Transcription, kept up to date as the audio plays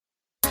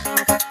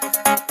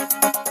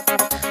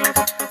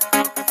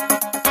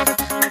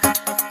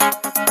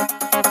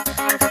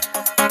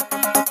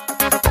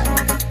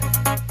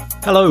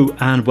Hello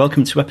and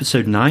welcome to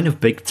episode 9 of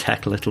Big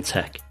Tech Little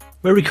Tech.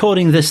 We're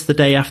recording this the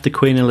day after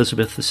Queen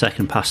Elizabeth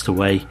II passed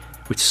away,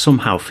 which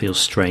somehow feels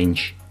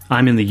strange.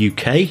 I'm in the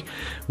UK,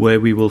 where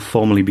we will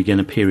formally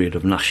begin a period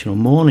of national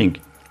mourning.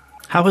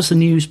 How has the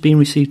news been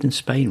received in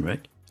Spain,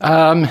 Rick?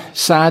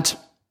 Sad.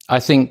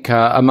 I think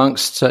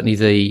amongst certainly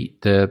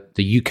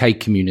the UK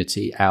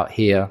community out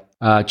here,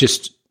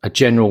 just a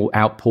general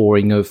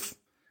outpouring of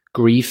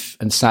grief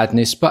and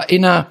sadness, but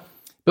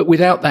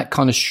without that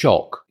kind of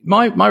shock.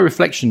 My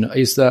reflection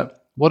is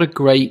that what a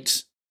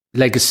great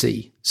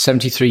legacy.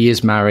 73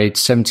 years married,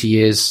 70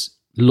 years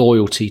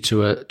loyalty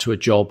to a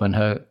job and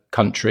her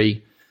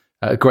country.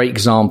 A great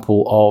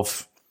example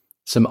of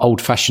some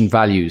old-fashioned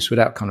values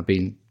without kind of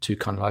being too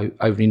kind of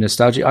overly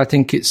nostalgic. I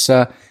think it's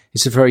a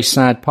very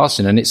sad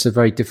passing, and it's a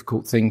very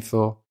difficult thing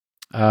for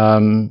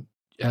the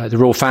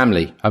royal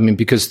family. I mean,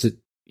 because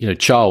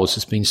Charles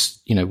has been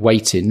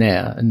waiting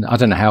there, and I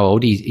don't know how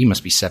old he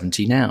must be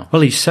 70 now.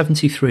 Well, he's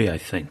 73, I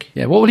think.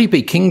 Yeah, what will he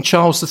be? King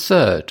Charles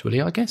III, will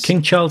he? I guess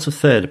King Charles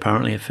III,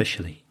 apparently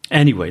officially.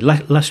 Anyway,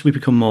 lest we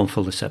become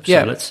mournful this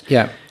episode,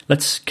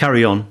 let's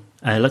carry on.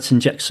 Let's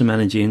inject some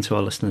energy into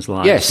our listeners'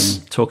 lives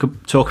and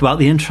talk about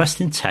the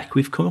interesting tech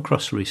we've come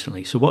across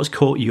recently. So what's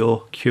caught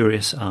your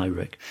curious eye,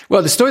 Rick?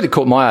 Well, the story that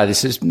caught my eye,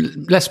 this is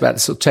less about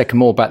the sort of tech and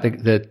more about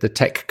the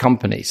tech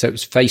company. So it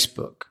was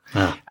Facebook.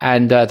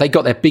 And they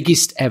got their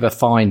biggest ever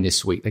fine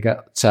this week. They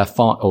got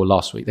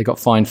last week. They got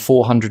fined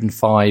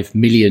 405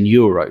 million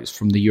euros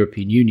from the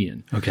European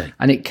Union. Okay.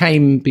 And it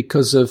came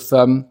because of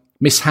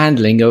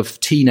mishandling of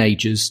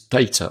teenagers'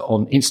 data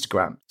on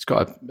Instagram. It's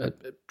got a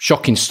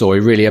shocking story,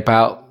 really,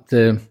 about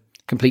the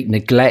complete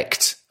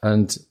neglect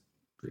and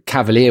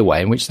cavalier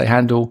way in which they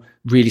handle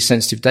really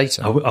sensitive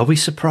data. Are we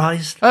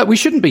surprised? We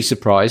shouldn't be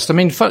surprised. I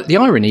mean, the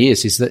irony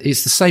is that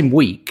it's the same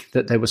week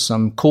that there were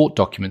some court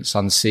documents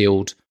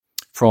unsealed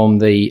from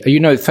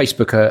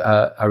Facebook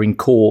are in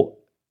court,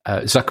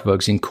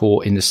 Zuckerberg's in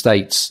court in the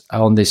States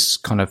on this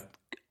kind of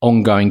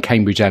ongoing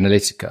Cambridge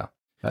Analytica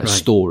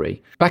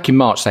story. Back in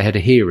March, they had a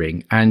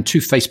hearing, and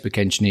two Facebook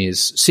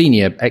engineers,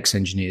 senior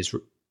ex-engineers,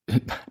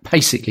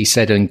 basically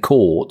said in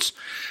court,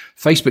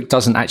 Facebook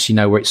doesn't actually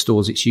know where it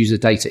stores its user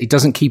data. It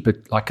doesn't keep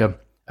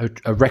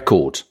a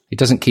record. It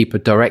doesn't keep a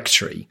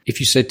directory. If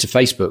you said to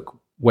Facebook,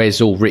 where's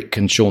all Rick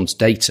and Sean's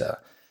data,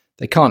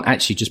 they can't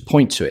actually just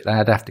point to it.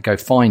 They'd have to go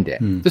find it.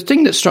 The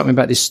thing that struck me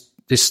about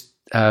this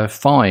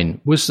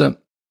fine was that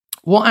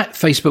what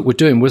Facebook were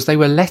doing was they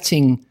were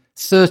letting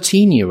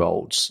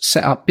 13-year-olds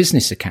set up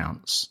business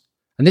accounts.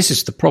 And this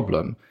is the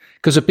problem,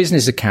 because a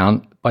business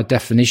account, by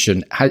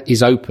definition,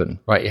 is open,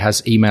 right? It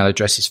has email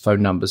addresses,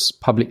 phone numbers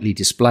publicly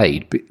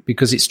displayed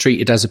because it's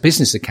treated as a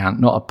business account,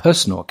 not a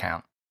personal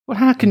account. Well,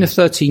 how can a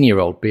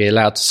 13-year-old be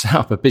allowed to set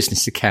up a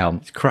business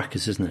account? It's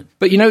crackers, isn't it?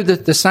 But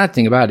the sad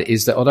thing about it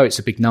is that although it's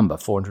a big number,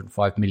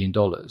 $405 million,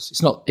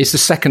 it's the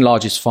second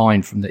largest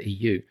fine from the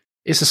EU.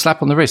 It's a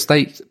slap on the wrist.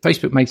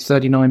 Facebook made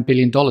 $39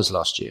 billion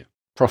last year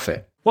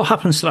profit. What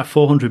happens to that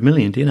 400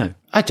 million? Do you know?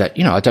 I don't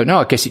know.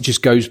 I guess it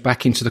just goes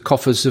back into the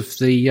coffers of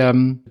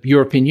the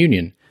European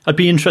Union. I'd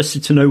be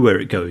interested to know where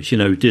it goes.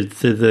 Did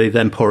they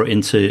then pour it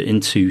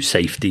into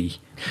safety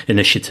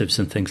initiatives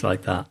and things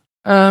like that?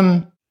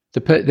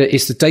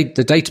 It's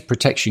the Data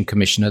Protection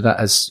Commissioner that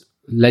has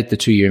led the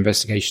 2-year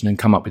investigation and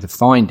come up with a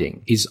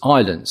finding is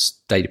Ireland's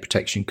Data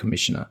Protection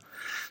Commissioner.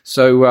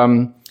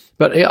 So,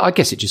 but I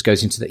guess it just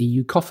goes into the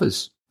EU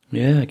coffers.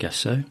 Yeah, I guess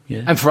so.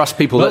 Yeah. And for us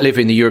people that live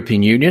in the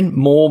European Union,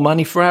 more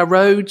money for our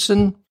roads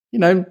and,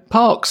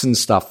 parks and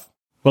stuff.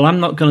 Well,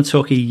 I'm not going to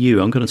talk EU.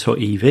 I'm going to talk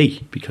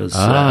EV because,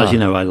 as you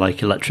know, I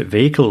like electric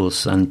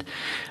vehicles. And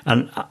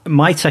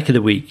my tech of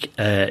the week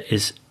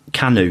is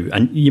Canoo.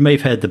 And you may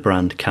have heard the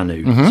brand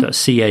Canoo. So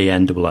it's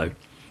CANOO.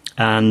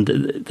 And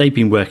they've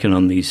been working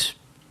on these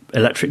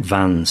electric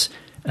vans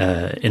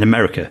in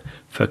America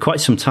for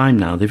quite some time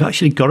now. They've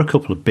actually got a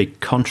couple of big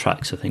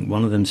contracts. I think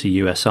one of them's the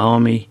US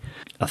Army.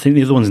 I think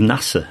the other one's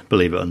NASA,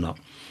 believe it or not.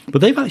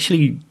 But they've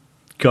actually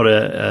got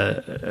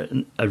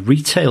a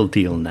retail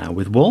deal now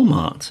with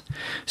Walmart.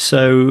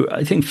 So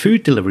I think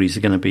food deliveries are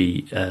going to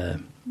be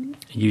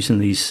using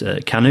these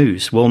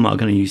canoes. Walmart are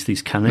going to use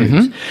these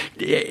canoes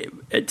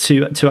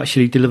to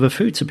actually deliver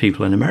food to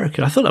people in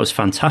America. I thought that was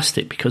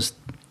fantastic because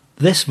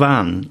this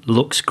van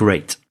looks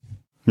great.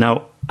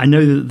 Now, I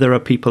know that there are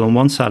people on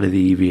one side of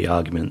the EV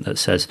argument that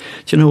says,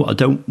 do you know what, I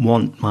don't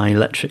want my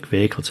electric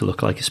vehicle to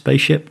look like a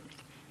spaceship.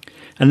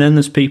 And then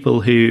there's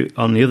people who,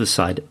 on the other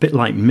side, a bit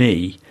like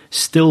me,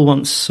 still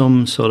want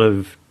some sort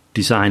of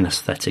design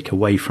aesthetic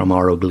away from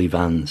our ugly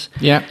vans.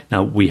 Yeah.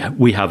 Now, we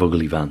have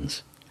ugly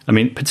vans. I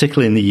mean,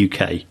 particularly in the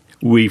UK,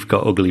 we've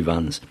got ugly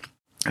vans.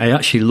 I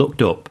actually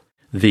looked up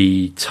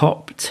the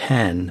top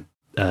 10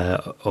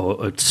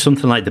 or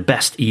something like the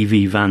best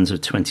EV vans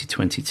of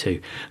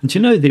 2022. And do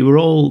you know, they were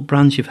all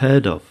brands you've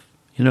heard of.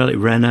 Like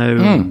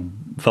Renault,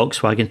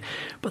 Volkswagen,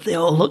 but they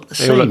all look the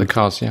same. They all look the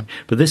cars, yeah.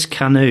 But this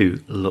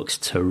Canoo looks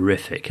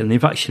terrific, and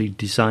they've actually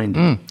designed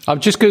it. I've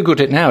just Googled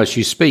it now as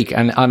you speak,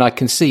 and I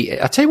can see.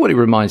 I tell you what it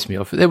reminds me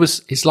of.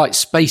 It's like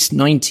Space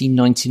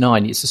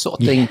 1999. It's the sort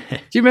of thing. Do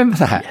you remember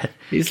that?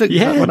 Yeah,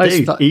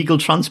 it's like, Eagle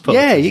Transport.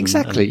 Yeah,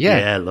 exactly.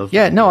 Yeah, I love that.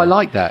 Yeah, no, I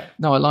like that.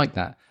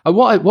 And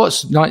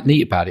what's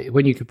neat about it,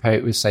 when you compare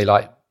it with, say,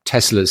 like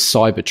Tesla's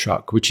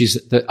Cybertruck, which is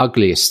the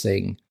ugliest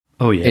thing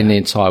in the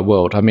entire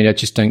world. I mean, I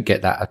just don't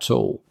get that at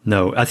all.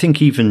 No, I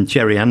think even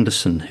Jerry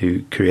Anderson,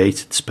 who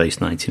created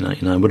Space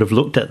 1999, would have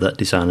looked at that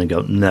design and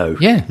go, no,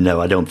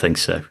 I don't think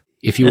so.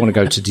 If you want to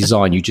go to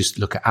design, you just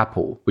look at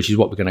Apple, which is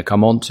what we're going to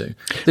come on to.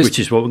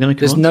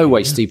 There's no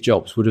way Steve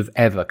Jobs would have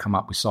ever come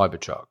up with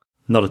Cybertruck.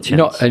 Not a chance.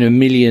 Not in a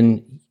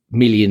million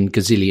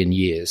gazillion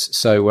years.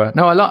 So,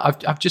 no,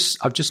 I've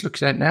just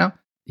looked at it now.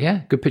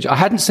 Yeah, good picture. I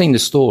hadn't seen the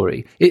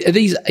story. Are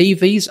these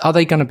EVs, are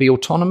they going to be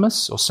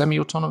autonomous or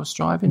semi-autonomous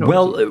driving?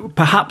 Well,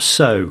 perhaps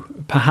so.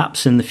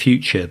 Perhaps in the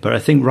future. But I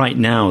think right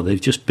now they've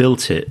just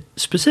built it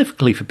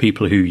specifically for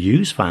people who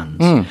use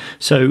vans.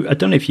 So I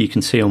don't know if you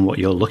can see on what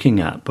you're looking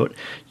at, but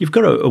you've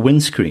got a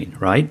windscreen,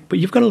 right? But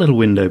you've got a little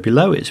window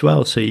below it as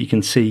well, so you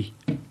can see,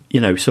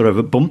 sort of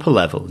at bumper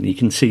level, and you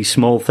can see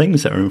small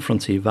things that are in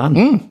front of your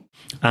van.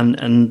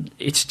 And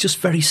it's just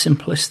very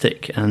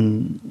simplistic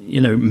and,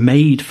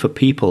 made for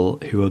people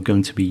who are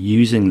going to be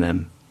using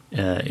them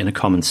in a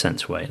common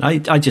sense way.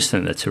 And I just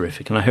think they're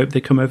terrific, and I hope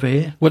they come over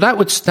here. Well, that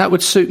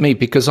would suit me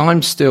because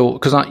I'm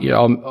significantly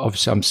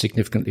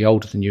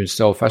older than you and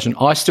still old-fashioned.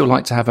 I still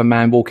like to have a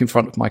man walk in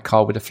front of my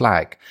car with a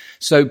flag.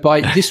 So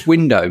by this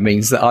window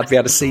means that I'd be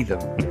able to see them.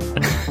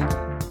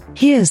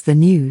 Here's the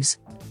news.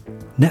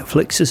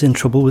 Netflix is in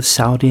trouble with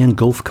Saudi and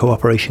Gulf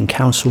Cooperation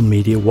Council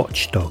media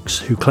watchdogs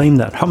who claim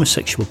that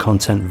homosexual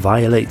content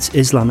violates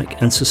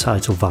Islamic and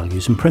societal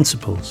values and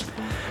principles.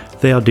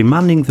 They are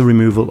demanding the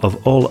removal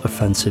of all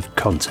offensive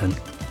content.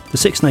 The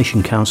Six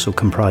Nation Council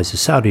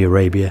comprises Saudi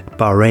Arabia,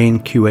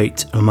 Bahrain,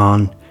 Kuwait,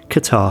 Oman,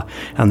 Qatar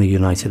and the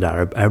United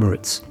Arab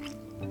Emirates.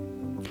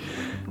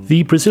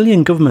 The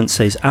Brazilian government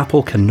says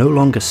Apple can no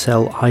longer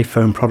sell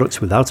iPhone products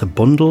without a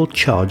bundled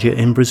charger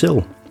in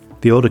Brazil.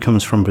 The order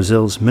comes from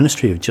Brazil's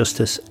Ministry of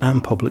Justice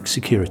and Public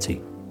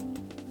Security.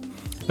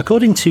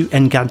 According to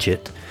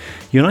Engadget,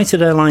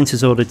 United Airlines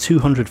has ordered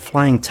 200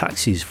 flying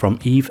taxis from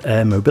Eve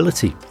Air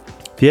Mobility.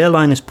 The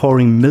airline is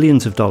pouring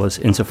millions of dollars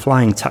into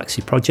flying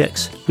taxi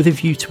projects with a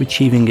view to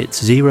achieving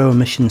its zero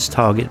emissions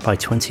target by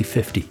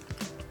 2050.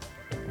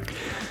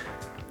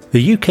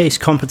 The UK's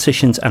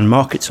Competitions and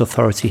Markets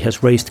Authority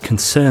has raised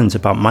concerns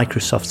about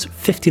Microsoft's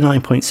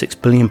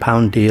 £59.6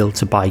 billion deal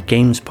to buy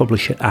games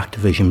publisher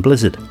Activision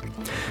Blizzard.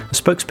 A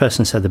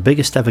spokesperson said the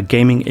biggest ever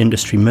gaming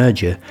industry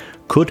merger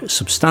could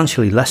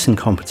substantially lessen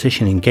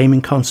competition in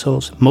gaming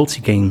consoles,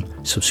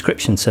 multi-game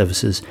subscription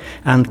services,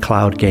 and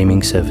cloud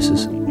gaming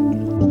services.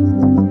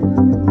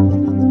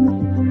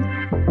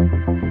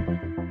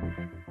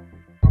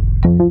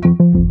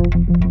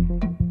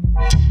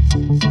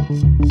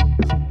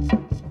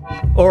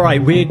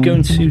 Alright, we're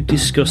going to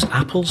discuss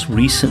Apple's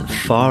recent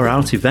Far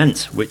Out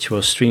event, which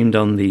was streamed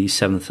on the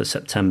 7th of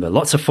September.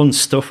 Lots of fun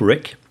stuff,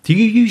 Rick. Do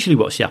you usually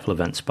watch the Apple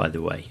events, by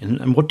the way?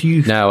 And what do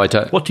you... No, I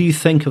don't. What do you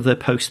think of their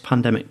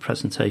post-pandemic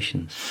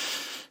presentations?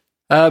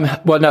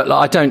 Well, no,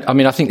 I don't. I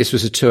mean, I think this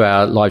was a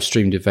 2-hour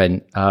live-streamed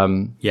event.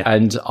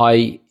 And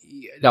I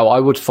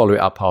would follow it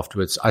up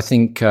afterwards. I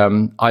think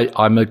I'm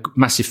a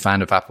massive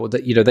fan of Apple.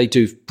 That they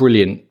do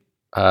brilliant,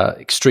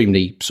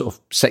 extremely sort of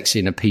sexy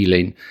and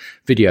appealing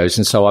videos,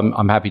 and so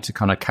I'm happy to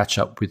kind of catch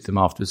up with them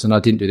afterwards. And I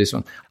didn't do this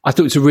one. I thought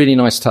it was a really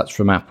nice touch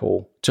from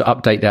Apple to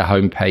update their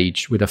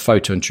homepage with a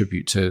photo and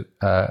tribute to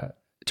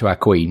our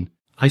Queen.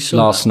 I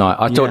saw last that. night.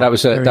 I thought that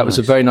was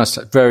a very nice,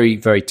 very,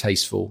 very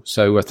tasteful.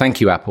 So thank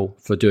you, Apple,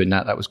 for doing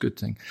that. That was a good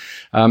thing.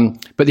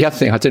 But the other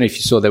thing, I don't know if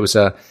you saw, there was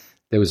a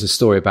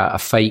story about a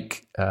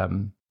fake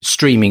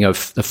streaming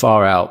of the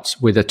Far Out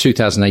with a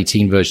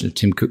 2018 version of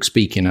Tim Cook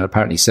speaking, and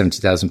apparently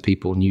 70,000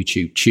 people on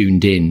YouTube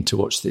tuned in to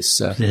watch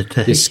this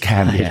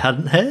scam. I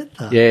hadn't heard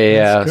that.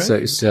 Yeah. So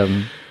it's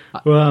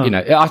wow.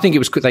 I think it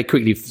was. They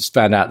quickly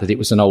found out that it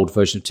was an old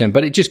version of Tim,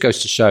 but it just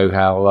goes to show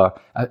how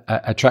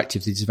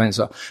attractive these events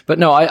are. But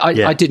no,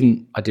 I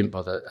didn't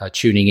bother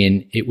tuning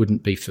in. It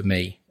wouldn't be for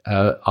me.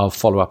 I'll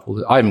follow up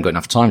I haven't got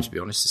enough time, to be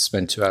honest, to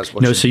spend 2 hours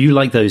watching. No, so you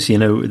like those,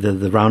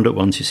 the roundup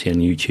ones you see on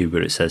YouTube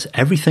where it says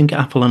everything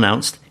Apple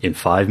announced in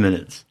 5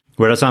 minutes.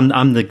 Whereas I'm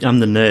the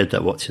nerd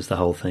that watches the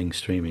whole thing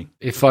streaming.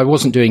 If I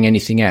wasn't doing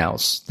anything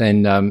else,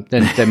 then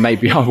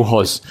maybe I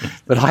was.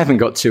 But I haven't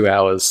got 2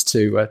 hours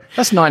to.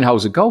 That's 9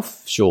 holes of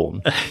golf,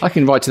 Sean. I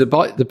can ride to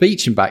the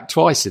beach and back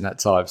twice in that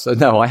time. So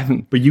no, I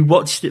haven't. But you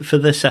watched it for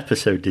this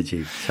episode, did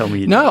you? Tell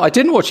me. No, I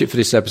didn't watch it for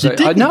this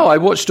episode. I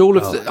watched all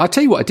of. I'll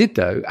tell you what I did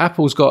though.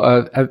 Apple's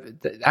got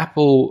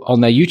Apple on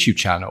their YouTube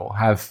channel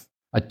have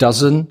a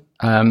dozen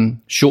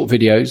short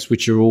videos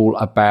which are all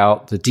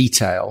about the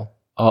detail.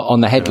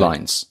 On the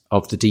headlines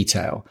of the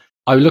detail.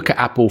 I look at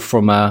Apple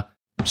from a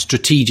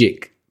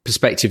strategic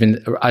perspective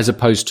as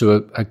opposed to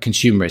a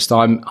consumerist.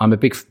 I'm a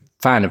big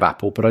fan of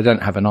Apple, but I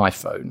don't have an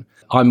iPhone.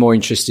 I'm more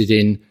interested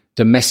in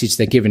the message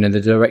they're giving and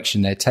the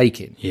direction they're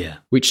taking. Yeah.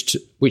 Which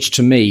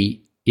to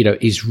me,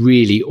 is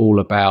really all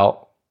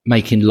about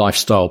making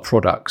lifestyle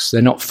products.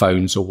 They're not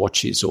phones or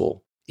watches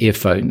or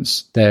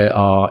earphones. They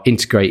are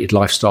integrated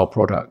lifestyle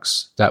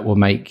products that will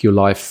make your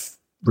life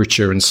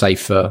richer and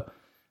safer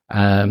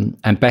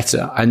and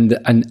better.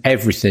 And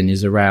everything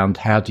is around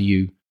how do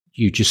you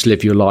just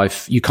live your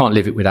life. You can't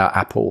live it without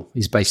Apple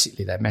is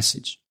basically their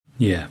message.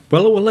 Yeah.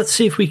 Well, let's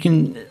see if we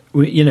can,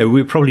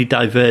 we'll probably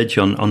diverge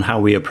on how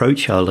we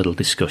approach our little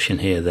discussion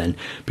here then,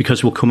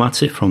 because we'll come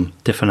at it from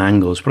different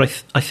angles.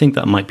 But I think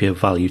that might be of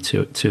value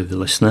to the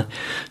listener.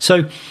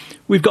 So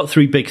we've got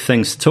 3 big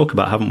things to talk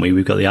about, haven't we?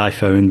 We've got the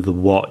iPhone, the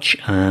watch,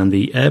 and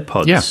the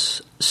AirPods. Yeah.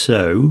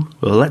 So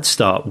let's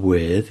start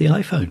with the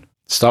iPhone.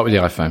 Start with the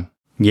iPhone.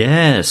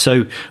 Yeah.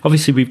 So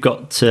obviously we've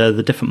got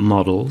the different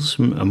models,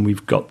 and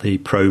we've got the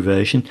Pro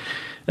version.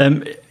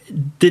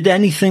 Did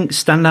anything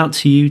stand out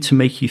to you to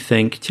make you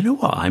think, do you know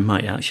what, I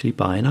might actually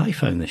buy an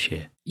iPhone this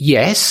year?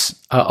 Yes,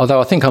 although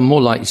I think I'm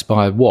more likely to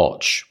buy a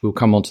watch. We'll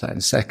come on to that in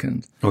a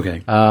second.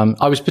 Okay.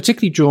 I was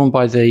particularly drawn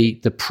by the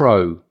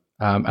Pro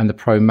and the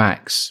Pro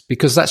Max,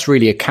 because that's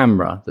really a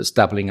camera that's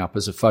doubling up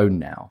as a phone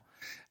now.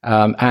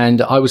 And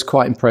I was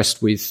quite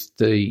impressed with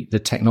the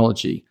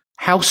technology.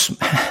 How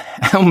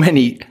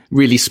many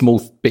really small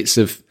bits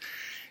of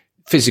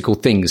physical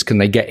things can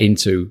they get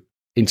into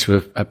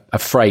a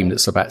frame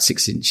that's about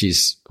 6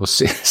 inches or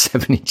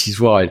 7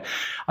 inches wide?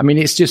 I mean,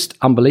 it's just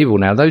unbelievable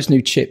now. Those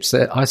new chips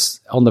that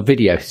on the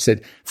video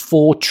said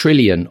 4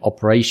 trillion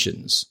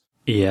operations.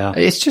 Yeah.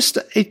 It's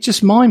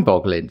just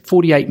mind-boggling.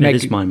 48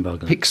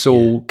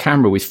 megapixel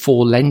camera with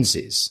 4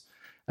 lenses.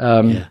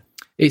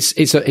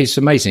 It's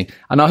amazing.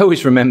 And I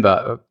always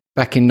remember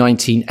back in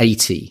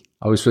 1980,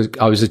 I was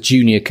a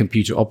junior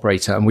computer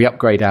operator, and we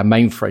upgraded our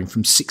mainframe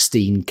from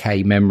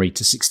 16K memory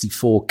to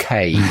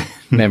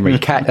 64K memory.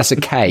 That's a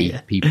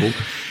K, people.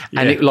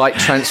 And it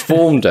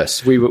transformed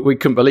us. We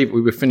couldn't believe it.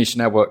 We were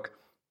finishing our work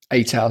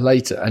 8 hours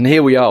later. And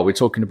here we are. We're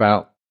talking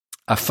about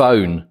a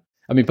phone.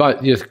 I mean,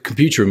 the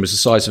computer room was the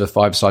size of a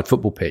 5-a-side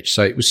football pitch,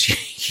 so it was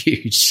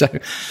huge. So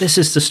this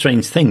is the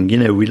strange thing.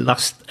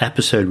 Last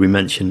episode we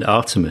mentioned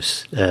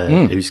Artemis,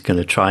 who's going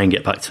to try and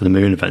get back to the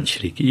moon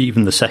eventually.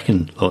 Even the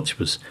second launch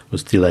was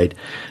delayed.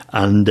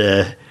 And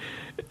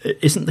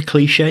isn't the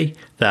cliche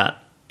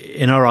that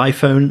in our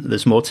iPhone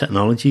there's more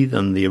technology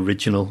than the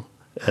original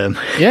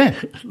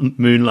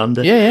moon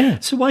lander? Yeah.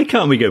 So why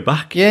can't we go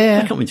back?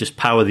 Why can't we just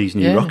power these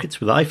new rockets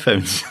with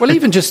iPhones? Well,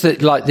 even just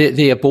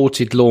the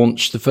aborted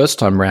launch the first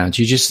time round,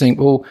 you just think,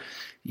 well,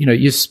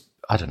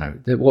 I don't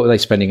know, what were they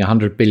spending,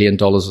 $100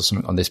 billion or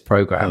something on this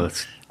program? Oh,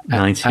 it's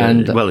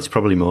 90. Well, it's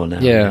probably more now.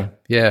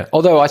 Yeah.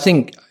 Although I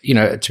think,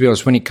 to be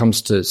honest, when it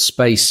comes to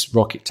space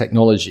rocket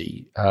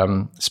technology,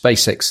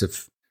 SpaceX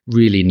have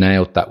really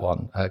nailed that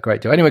one a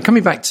great deal. Anyway,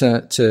 coming back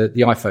to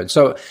the iPhone.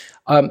 So,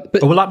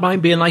 well, that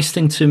might be a nice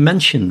thing to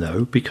mention,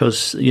 though,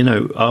 because,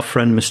 our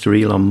friend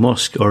Mr. Elon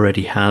Musk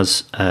already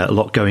has a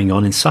lot going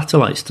on in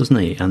satellites, doesn't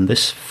he? And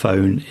this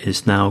phone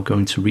is now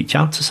going to reach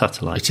out to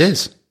satellites. It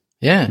is.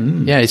 Yeah.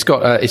 Yeah. It's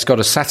got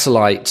a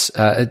satellite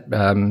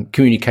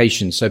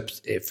communication. So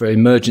for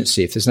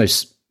emergency, if there's no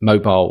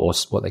mobile or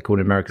what they call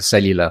in America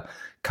cellular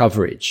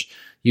coverage,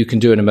 you can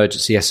do an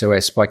emergency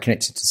SOS by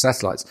connecting to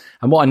satellites.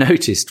 And what I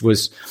noticed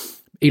was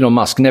Elon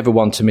Musk, never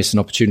one to miss an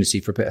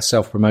opportunity for a bit of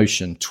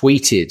self-promotion,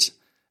 tweeted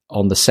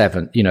on the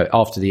 7th,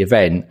 after the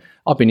event,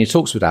 I've been in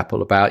talks with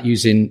Apple about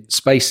using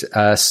space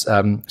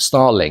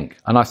Starlink.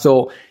 And I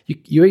thought,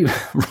 you're even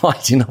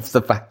writing off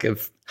the back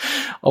of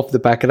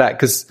that,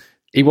 because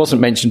he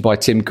wasn't mentioned by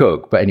Tim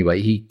Cook. But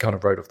anyway, he kind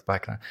of wrote off the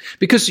back of that.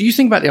 Because you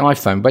think about the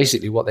iPhone,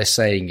 basically what they're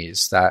saying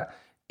is that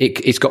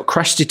it's got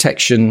crash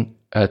detection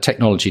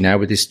technology now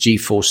with this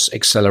G-force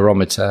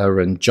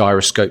accelerometer and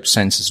gyroscope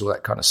sensors, all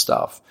that kind of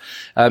stuff.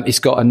 It's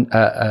got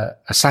a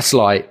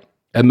satellite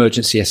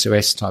emergency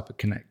SOS type of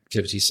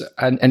connectivity,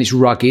 and it's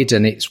rugged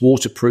and it's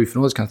waterproof and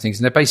all those kind of things.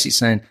 And they're basically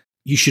saying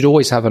you should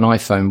always have an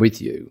iPhone with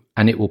you,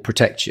 and it will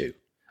protect you,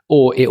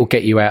 or it will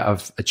get you out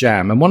of a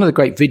jam. And one of the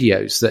great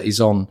videos that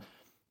is on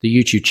the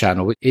YouTube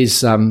channel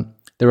is there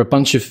are a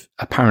bunch of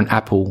apparent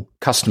Apple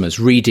customers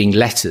reading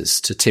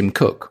letters to Tim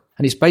Cook,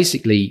 and it's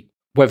basically,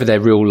 whether they're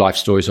real life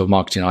stories or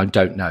marketing, I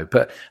don't know.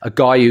 But a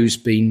guy who's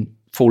been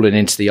fallen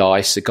into the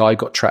ice, a guy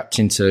got trapped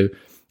into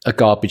a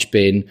garbage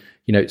bin,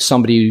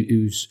 somebody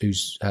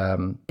who's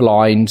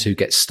blind who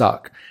gets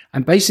stuck.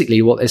 And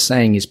basically what they're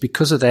saying is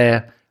because of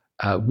their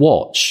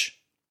watch,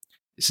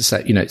 it's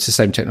the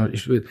same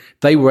technology,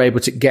 they were able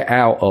to get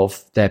out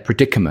of their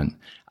predicament.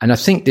 And I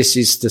think this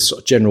is the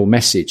sort of general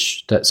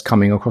message that's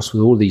coming across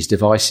with all these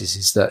devices,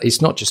 is that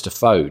it's not just a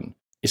phone,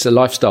 it's a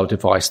lifestyle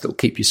device that will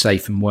keep you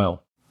safe and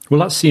well. Well,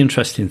 that's the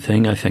interesting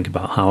thing, I think,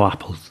 about how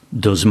Apple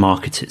does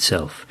market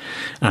itself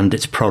and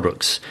its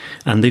products.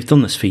 And they've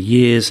done this for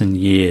years and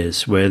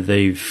years, where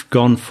they've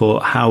gone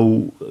for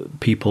how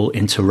people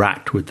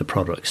interact with the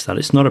products, that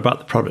it's not about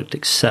the product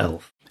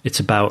itself. It's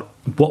about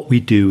what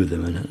we do with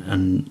them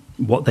and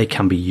what they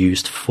can be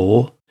used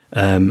for.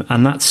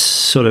 And that's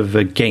sort of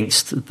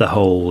against the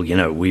whole,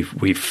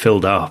 we've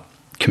filled our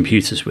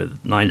computers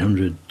with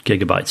 900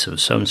 gigabytes of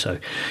so-and-so.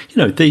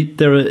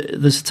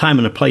 There's a time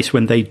and a place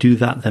when they do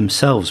that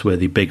themselves, where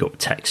they big up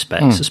tech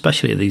specs,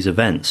 especially at these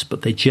events,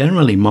 but they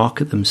generally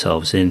market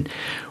themselves in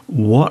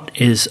what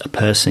is a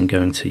person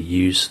going to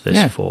use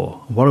this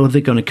for? What are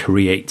they going to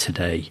create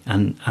today?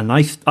 And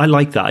I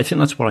like that. I think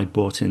that's what I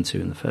bought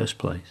into in the first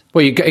place.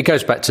 Well, it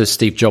goes back to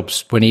Steve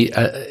Jobs when he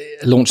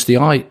launched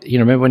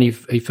remember when he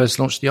first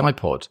launched the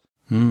iPod?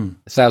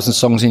 1,000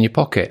 songs in your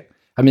pocket.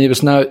 I mean, there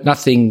was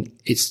nothing.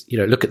 It's,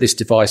 look at this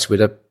device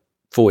with a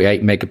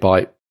 48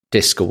 megabyte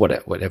disk or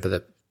whatever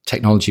the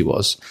technology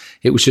was.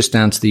 It was just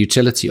down to the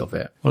utility of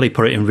it. Well, he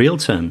put it in real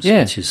terms,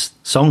 which is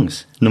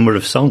songs, number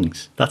of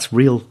songs. That's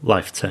real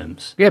life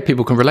terms. Yeah,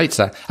 people can relate to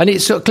that. And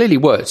it sort of clearly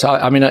works.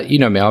 I mean, you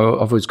know me,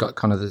 I've always got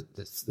kind of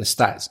the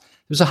stats.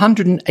 There was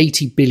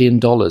 $180 billion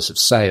of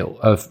sale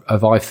of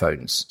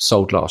iPhones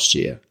sold last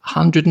year.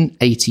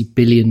 $180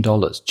 billion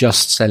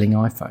just selling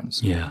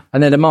iPhones. Yeah.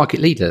 And they're the market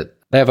leader.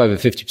 They have over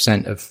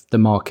 50% of the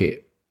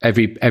market,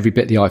 every bit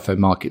of the iPhone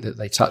market that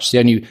they touch. The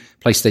only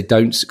place they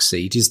don't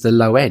succeed is the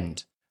low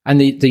end. And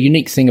the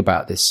unique thing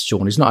about this,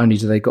 Sean, is not only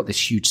do they got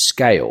this huge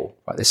scale,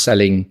 right? They're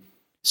selling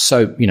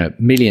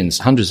millions,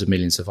 hundreds of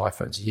millions of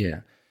iPhones a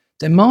year.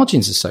 Their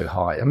margins are so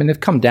high. I mean, they've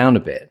come down a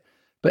bit.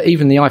 But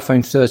even the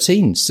iPhone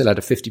 13 still had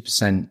a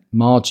 50%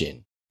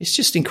 margin. It's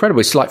just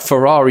incredible. It's like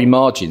Ferrari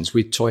margins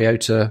with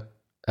Toyota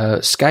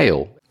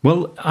scale.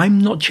 Well, I'm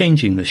not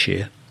changing this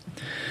year.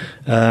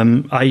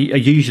 I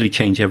usually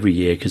change every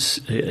year because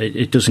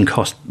it doesn't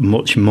cost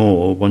much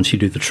more once you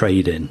do the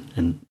trade-in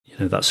and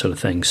that sort of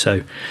thing.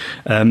 So,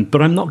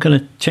 but I'm not going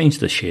to change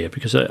this year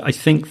because I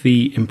think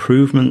the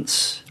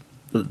improvements,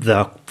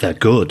 they're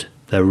good.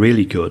 They're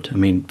really good. I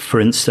mean,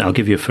 for instance, I'll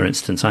give you for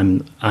instance.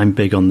 I'm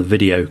big on the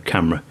video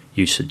camera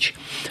usage,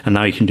 and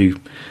now you can do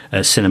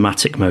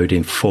cinematic mode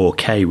in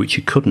 4K, which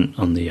you couldn't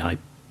on the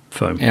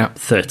iPhone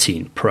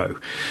 13 Pro.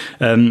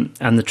 And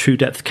the true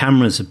depth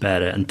cameras are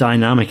better, and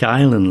dynamic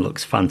island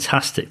looks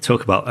fantastic.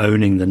 Talk about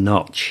owning the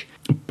notch.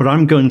 But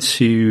I'm going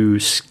to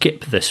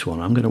skip this one.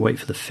 I'm going to wait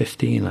for the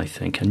 15, I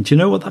think. And do you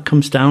know what that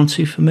comes down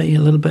to for me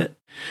a little bit?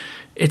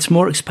 It's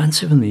more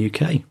expensive in the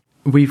UK.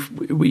 We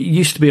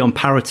used to be on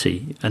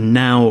parity, and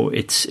now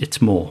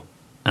it's more.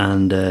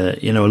 And a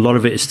lot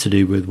of it is to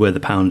do with where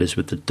the pound is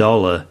with the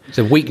dollar.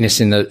 The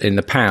weakness in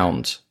the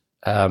pound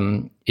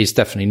is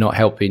definitely not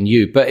helping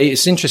you. But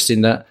it's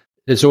interesting that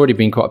there's already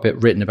been quite a bit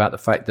written about the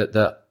fact that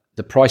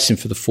the pricing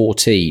for the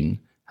 14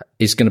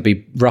 is going to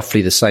be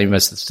roughly the same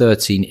as the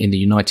 13 in the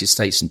United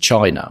States and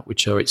China,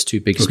 which are its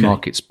two biggest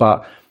markets.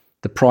 But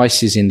the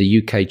prices in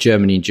the UK,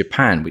 Germany, and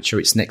Japan, which are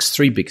its next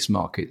three biggest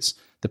markets,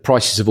 the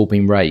prices have all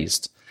been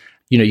raised.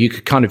 You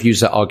could kind of use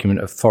that argument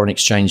of foreign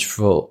exchange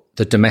for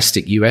the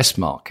domestic US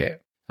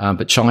market,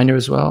 but China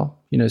as well.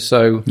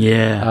 So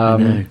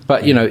yeah.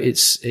 But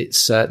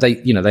it's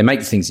they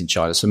make things in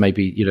China, so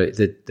maybe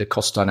the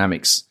cost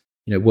dynamics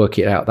work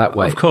it out that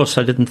way. Of course,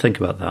 I didn't think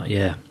about that.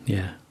 Yeah.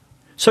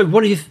 So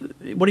what do you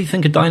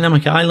think of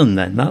Dynamic Island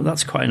then?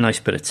 That's quite a nice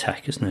bit of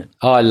tech, isn't it?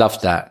 Oh, I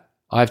loved that.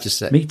 I have to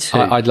say, me too.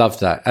 I loved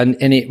that, and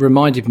it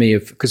reminded me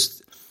of,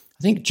 because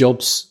I think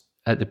Jobs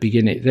at the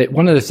beginning,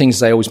 one of the things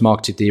they always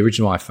marketed the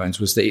original iPhones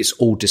was that it's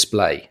all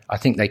display. I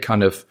think they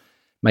kind of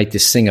made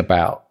this thing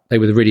about, they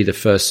were really the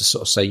first to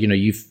sort of say,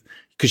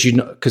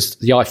 because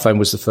the iPhone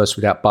was the first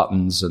without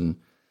buttons and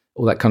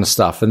all that kind of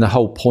stuff. And the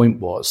whole point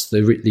was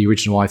the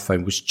original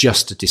iPhone was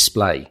just a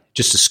display,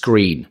 just a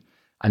screen,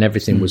 and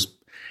everything was.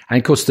 And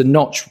of course, the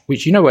notch,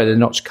 which where the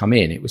notch come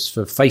in, it was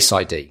for Face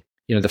ID.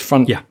 The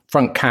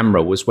front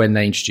camera was when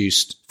they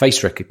introduced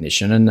face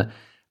recognition, and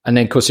then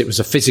of course it was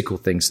a physical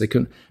thing, so they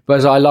couldn't.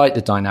 But I like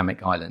the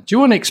Dynamic Island. Do you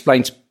want to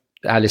explain to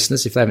our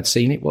listeners, if they haven't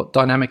seen it, what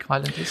Dynamic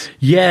Island is?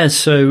 Yeah,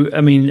 so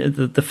I mean,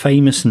 the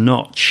famous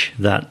notch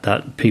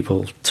that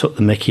people took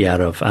the mickey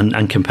out of,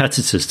 and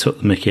competitors took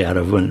the mickey out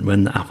of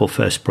when Apple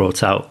first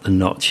brought out the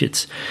notch.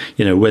 It's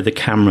where the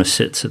camera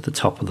sits at the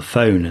top of the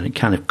phone, and it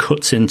kind of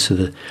cuts into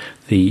the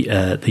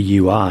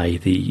UI,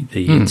 the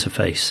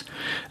interface.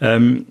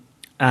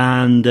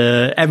 And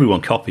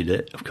everyone copied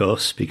it, of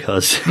course,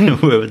 because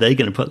where were they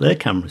going to put their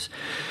cameras?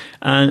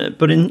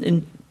 But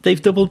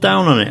they've doubled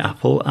down on it,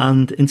 Apple,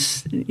 and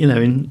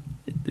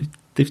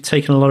they've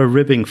taken a lot of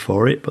ribbing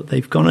for it, but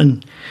they've gone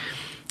and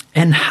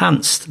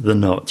enhanced the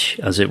notch,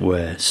 as it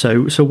were.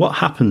 So what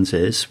happens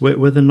is,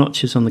 where the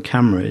notch is on the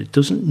camera, it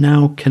doesn't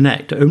now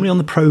connect, only on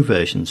the Pro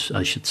versions,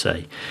 I should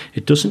say,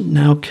 it doesn't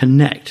now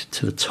connect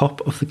to the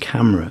top of the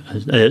camera,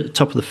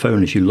 top of the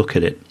phone as you look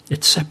at it.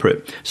 It's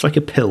separate. It's like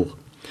a pill.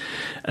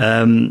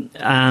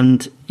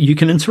 And you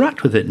can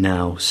interact with it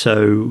now.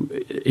 So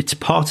it's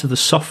part of the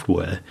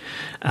software,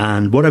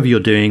 and whatever you're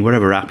doing,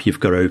 whatever app you've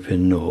got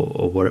open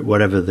or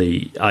whatever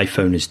the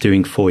iPhone is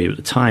doing for you at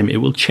the time, it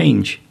will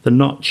change the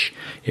notch.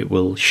 It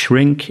will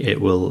shrink.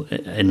 It will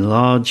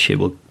enlarge. It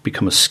will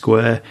become a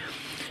square.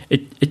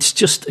 It's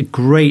just a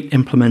great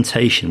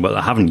implementation. Well,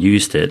 I haven't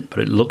used it, but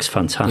it looks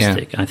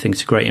fantastic. Yeah. I think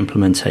it's a great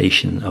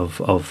implementation of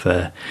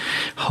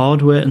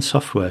hardware and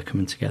software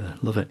coming together.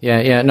 Love it.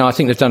 Yeah. No, I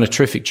think they've done a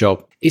terrific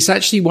job. It's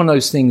actually one of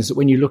those things that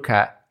when you look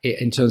at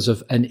in terms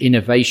of an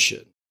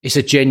innovation, it's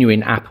a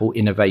genuine Apple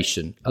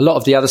innovation. A lot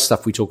of the other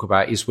stuff we talk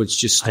about was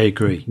just I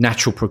agree.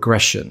 Natural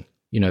progression.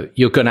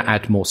 You're going to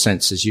add more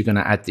sensors. You're going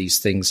to add these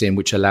things in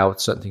which allow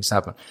certain things to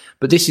happen.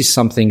 But this is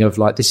something of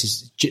like,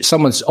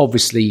 someone's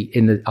obviously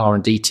in the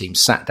R&D team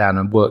sat down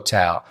and worked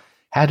out,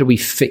 how do we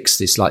fix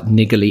this like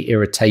niggly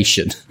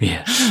irritation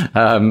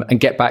and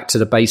get back to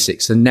the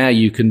basics? And now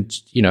you can,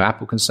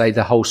 Apple can say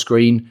the whole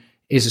screen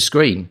is a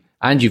screen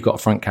and you've got a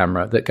front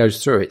camera that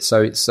goes through it.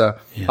 So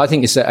I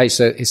think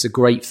it's a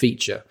great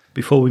feature.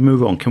 Before we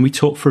move on, can we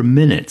talk for a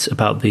minute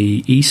about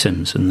the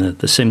eSIMs and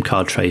the SIM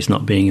card trays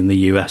not being in the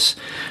US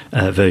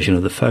version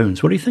of the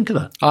phones? What do you think of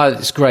that?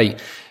 It's great.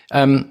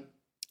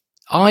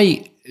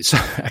 So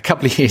a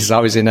couple of years I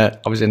was in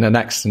an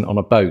accident on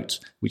a boat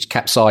which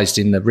capsized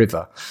in the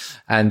river,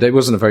 and it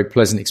wasn't a very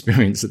pleasant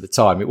experience at the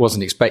time. It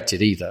wasn't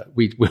expected either.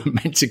 We were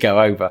meant to go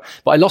over,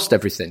 but I lost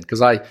everything because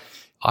the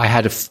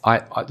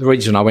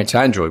reason I went to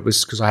Android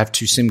was because I have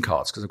 2 SIM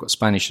cards because I've got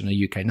Spanish and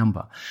a UK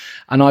number.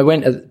 And I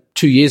went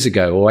 2 years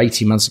ago or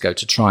 18 months ago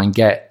to try and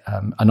get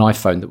an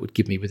iPhone that would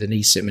give me with an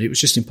eSIM, and it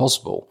was just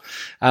impossible.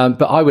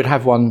 But I would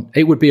have one.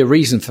 It would be a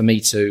reason for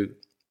me to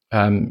go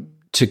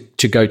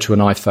to an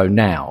iPhone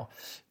now,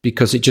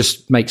 because it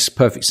just makes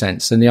perfect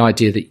sense. And the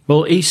idea that...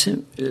 Well,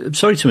 eSIM,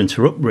 sorry to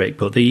interrupt, Rick,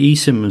 but the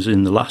eSIM was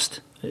in the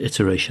last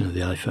iteration of the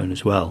iPhone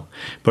as well.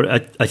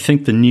 But I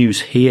think the news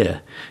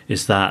here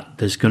is that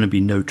there's going to be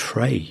no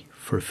tray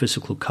for a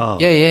physical card.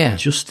 Yeah.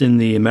 Just in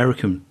the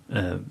American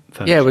phones.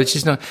 Yeah, well, it's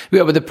just not...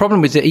 Yeah, but the problem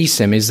with the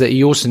eSIM is that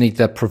you also need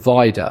the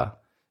provider.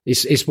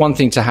 It's one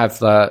thing to have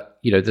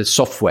the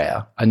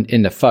software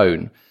in the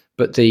phone,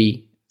 but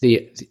because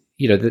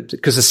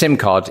the SIM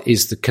card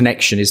is the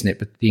connection, isn't it?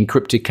 But the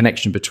encrypted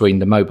connection between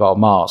the mobile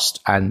mast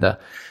and the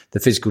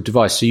physical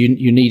device. So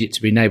you need it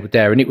to be enabled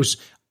there. And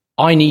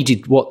I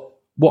needed what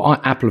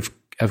Apple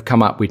have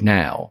come up with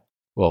now.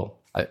 Well,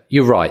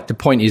 you're right. The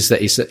point is that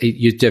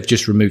they've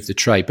just removed the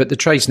tray, but the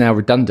tray's now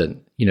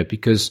redundant,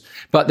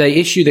 but the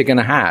issue they're going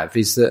to have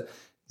is that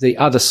the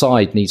other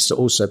side needs to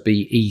also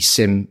be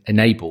eSIM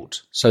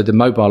enabled. So the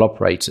mobile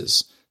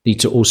operators need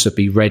to also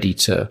be ready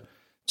to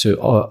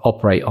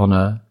operate on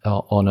a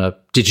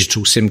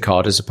digital SIM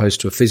card as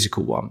opposed to a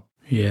physical one.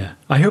 Yeah.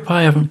 I hope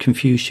I haven't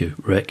confused you,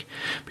 Rick,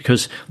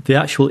 because the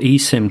actual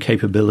eSIM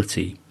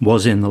capability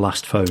was in the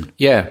last phone.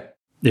 Yeah.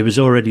 It was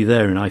already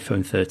there in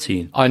iPhone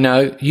 13. I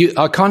know.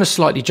 I kind of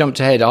slightly jumped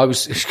ahead. I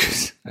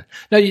was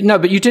no,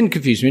 but you didn't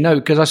confuse me. No,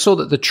 because I saw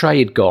that the tray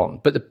had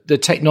gone, but the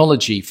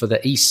technology for the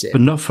eSIM,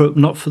 but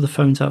not for the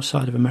phones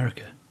outside of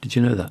America. Did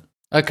you know that?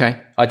 Okay,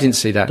 I didn't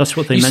see that. That's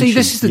what they mentioned. You see,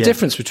 this is the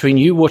difference between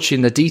you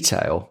watching the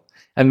detail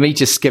and me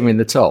just skimming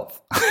the top.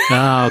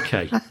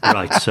 Okay.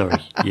 Right. Sorry.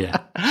 Yeah.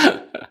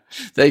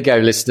 There you go,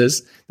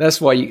 listeners.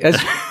 That's why you get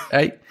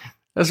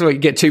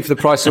 2 for the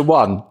price of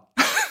 1.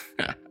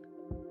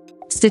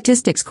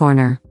 Statistics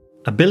Corner.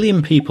 1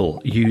 billion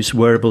people use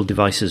wearable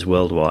devices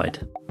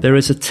worldwide. There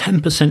is a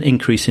 10%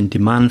 increase in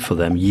demand for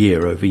them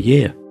year over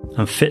year,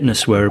 and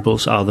fitness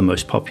wearables are the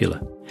most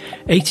popular.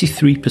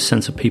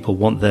 83% of people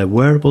want their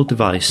wearable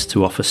device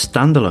to offer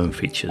standalone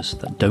features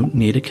that don't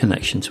need a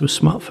connection to a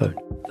smartphone.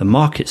 The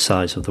market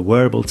size of the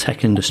wearable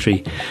tech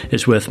industry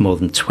is worth more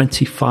than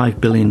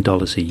 $25 billion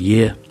a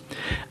year,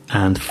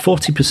 and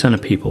 40%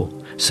 of people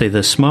say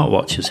their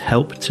smartwatches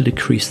help to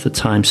decrease the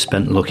time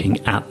spent looking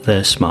at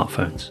their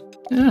smartphones.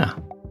 Yeah.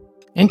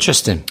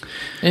 Interesting.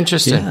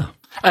 Yeah.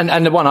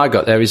 And the one I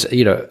got there is,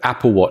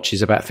 Apple Watch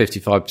is about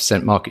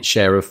 55% market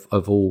share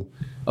of all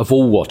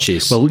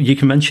watches. Well, you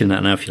can mention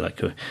that now if you like.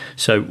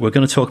 So we're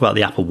going to talk about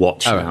the Apple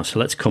Watch now. So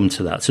let's come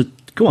to that. So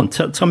go on,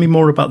 tell me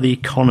more about the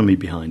economy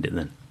behind it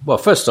then. Well,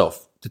 first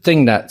off, the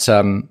thing that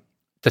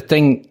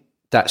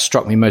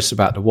struck me most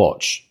about the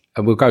watch,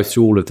 and we'll go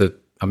through all of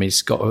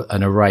it's got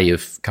an array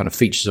of kind of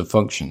features and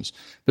functions,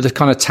 but the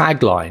kind of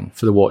tagline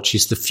for the watch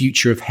is "the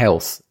future of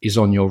health is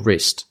on your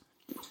wrist."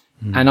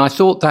 And I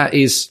thought that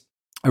is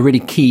a really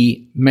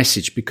key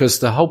message, because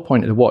the whole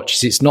point of the watch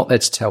is it's not there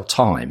to tell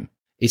time.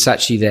 It's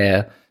actually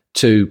there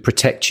to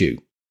protect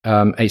you.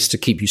 It's to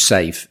keep you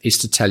safe. It's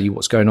to tell you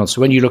what's going on. So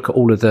when you look at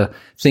all of the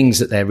things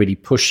that they're really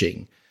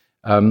pushing,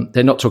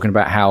 they're not talking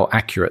about how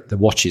accurate the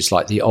watch is.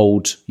 Like the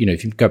old,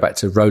 if you go back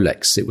to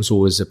Rolex, it was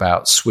always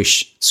about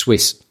Swiss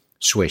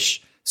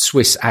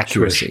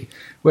accuracy.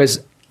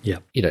 Whereas,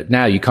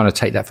 now you kind of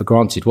take that for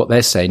granted. What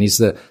they're saying is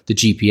that the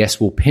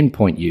GPS will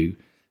pinpoint you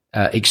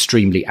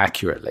extremely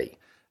accurately.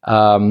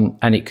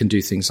 And it can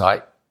do things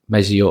like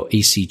measure your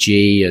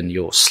ECG and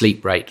your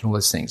sleep rate and all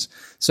those things.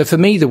 So for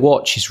me, the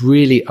watch is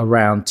really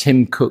around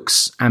Tim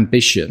Cook's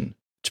ambition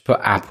to put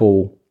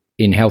Apple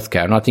in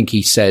healthcare. And I think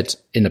he said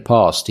in the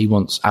past, he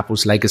wants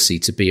Apple's legacy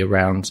to be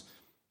around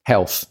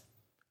health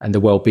and the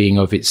well-being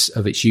of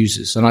its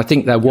users. And I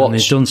think their watch... And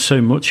they've done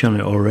so much on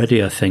it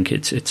already. I think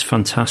it's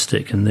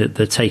fantastic. And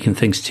they're taking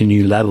things to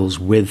new levels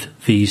with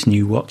these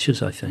new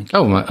watches, I think.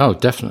 Oh,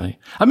 definitely.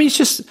 It's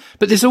just...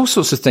 But there's all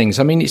sorts of things.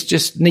 It's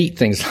just neat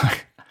things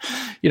like...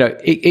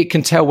 it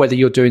can tell whether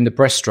you're doing the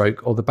breaststroke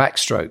or the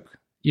backstroke,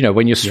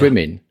 when you're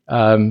swimming.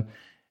 And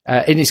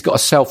it's got a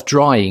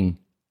self-drying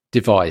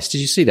device.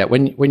 Did you see that?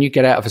 When you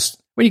get out of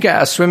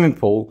a swimming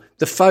pool,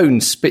 the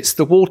phone spits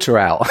the water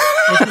out.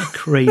 Isn't it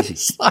crazy?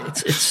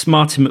 It's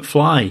Smarty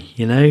McFly,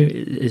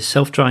 his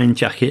self-drying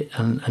jacket,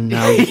 and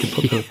now you can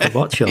put the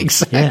watch on.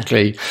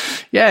 Exactly.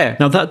 Yeah.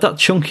 Now that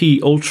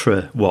chunky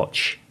Ultra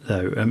watch,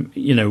 though,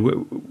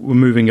 we're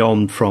moving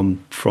on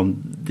from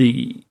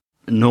the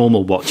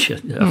normal watch.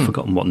 I've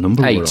forgotten what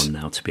number 8. we're on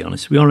now, to be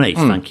honest. We're on 8,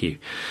 thank you.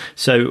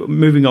 So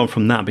moving on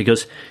from that,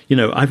 because,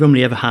 I've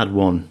only ever had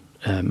one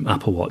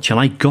Apple Watch, and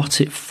I got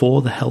it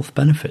for the health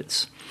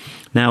benefits.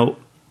 Now,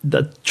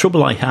 the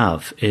trouble I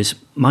have is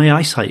my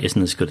eyesight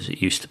isn't as good as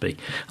it used to be,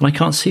 and I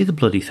can't see the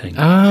bloody thing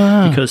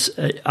because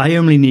I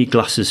only need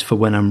glasses for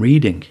when I'm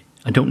reading.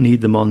 I don't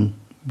need them on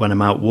when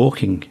I'm out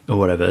walking or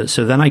whatever,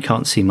 so then I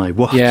can't see my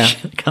watch. Yeah.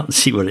 I can't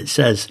see what it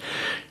says.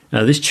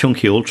 Now, this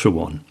chunky Ultra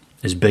one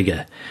is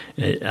bigger,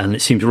 and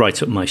it seems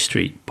right up my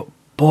street, but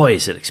boy,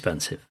 is it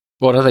expensive.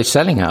 What are they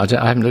selling at?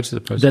 I haven't looked at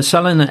the price. They're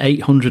selling at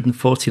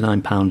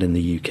 £849 in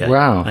the UK.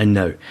 Wow. I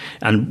know.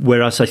 And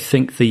whereas I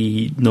think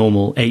the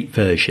normal 8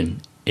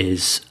 version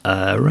is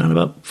around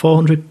about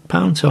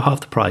 £400, so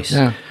half the price.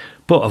 Yeah.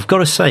 But I've got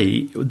to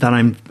say that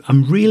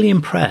I'm really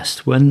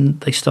impressed when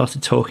they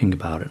started talking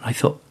about it. I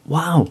thought,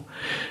 wow,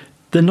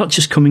 they're not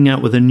just coming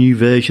out with a new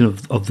version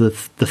of the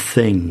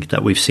thing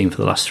that we've seen for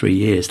the last 3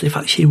 years. They've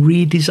actually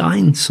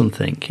redesigned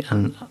something,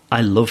 and I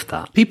love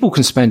that. People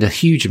can spend a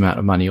huge amount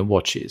of money on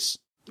watches.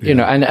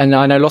 And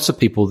I know lots of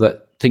people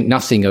that think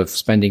nothing of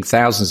spending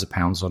thousands of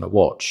pounds on a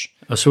watch.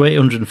 Oh, so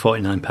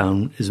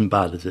 £849 isn't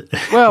bad, is it?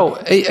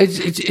 Well,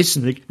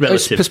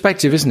 it's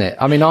perspective, isn't it?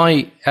 I mean,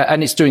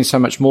 and it's doing so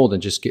much more than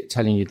just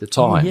telling you the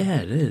time. Oh,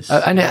 yeah, it is.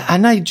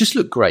 And they just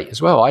look great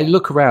as well. I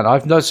look around.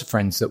 I've loads of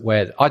friends that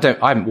wear. I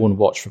haven't worn a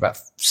watch for about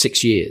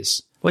 6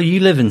 years. Well,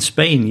 you live in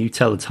Spain. You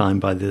tell the time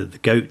by the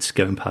goats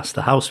going past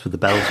the house with the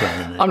bells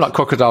ringing. I'm like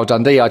Crocodile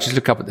Dundee. I just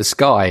look up at the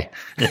sky.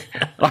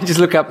 I just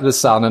look up at the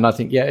sun and I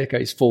think, yeah, okay,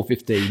 it's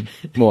 4:15,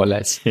 more or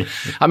less.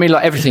 I mean,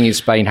 like everything in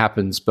Spain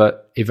happens,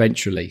 but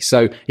eventually.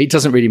 So it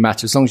doesn't really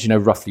matter as long as you know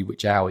roughly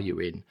which hour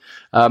you're in.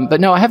 But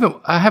no, I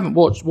haven't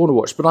worn a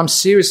watch, but I'm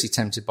seriously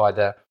tempted by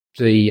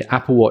the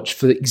Apple Watch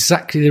for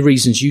exactly the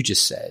reasons you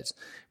just said,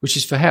 which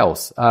is for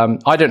health.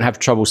 I don't have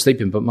trouble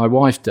sleeping, but my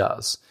wife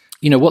does.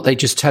 What they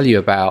just tell you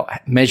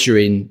about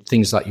measuring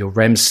things like your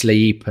REM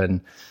sleep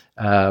and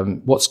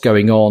what's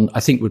going on, I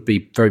think would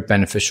be very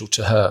beneficial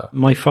to her.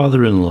 My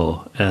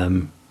father-in-law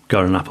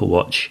got an Apple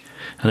Watch,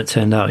 and it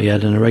turned out he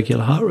had an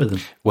irregular heart rhythm.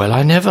 Well,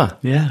 I never.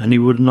 Yeah, and he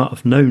would not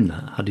have known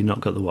that had he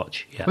not got the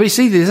watch. Yeah. But you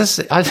see,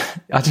 I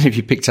don't know if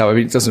you picked up. I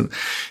mean, it doesn't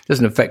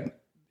affect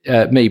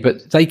me,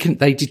 but they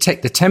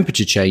detect the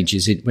temperature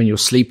changes when you're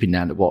sleeping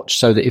down the watch,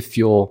 so that if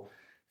you're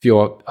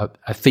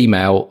a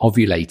female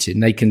ovulating,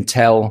 they can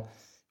tell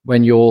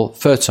when you're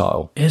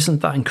fertile. Isn't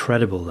that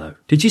incredible, though?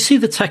 Did you see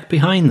the tech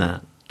behind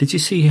that? Did you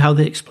see how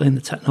they explain the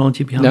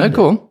technology behind it? No,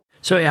 go on.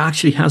 So it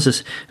actually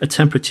has a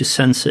temperature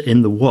sensor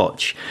in the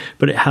watch,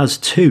 but it has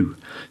 2.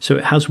 So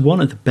it has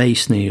one at the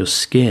base near your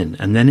skin,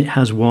 and then it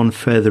has one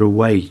further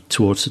away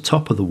towards the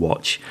top of the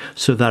watch,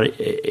 so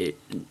that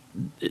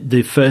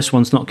the first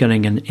one's not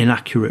getting an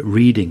inaccurate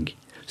reading.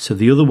 So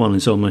the other one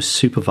is almost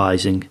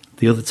supervising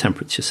the other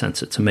temperature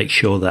sensor to make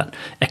sure that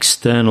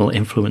external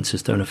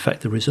influences don't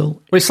affect the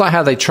result. Well, it's like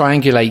how they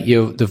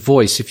triangulate the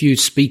voice. If you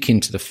speak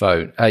into the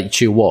phone,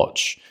 to your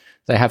watch,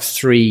 they have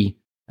 3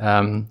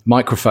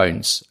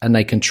 microphones, and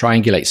they can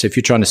triangulate. So if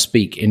you're trying to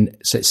speak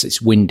so it's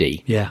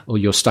windy, or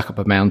you're stuck up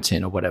a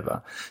mountain or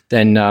whatever,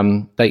 then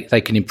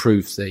they can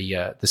improve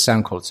the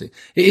sound quality.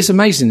 It is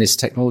amazing, this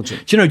technology.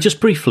 Do you know, just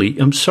briefly,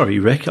 I'm sorry,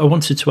 Rick, I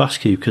wanted to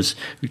ask you, because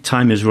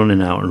time is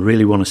running out and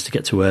really want us to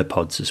get to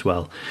AirPods as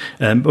well.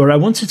 But I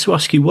wanted to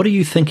ask you, what do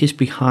you think is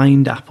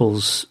behind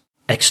Apple's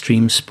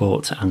extreme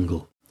sport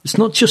angle? It's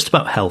not just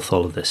about health,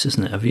 all of this,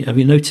 isn't it? Have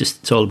you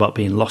noticed it's all about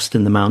being lost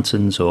in the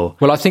mountains? Or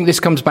Well, I think this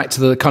comes back to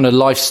the kind of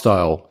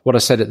lifestyle, what I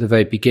said at the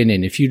very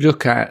beginning. If you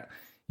look at,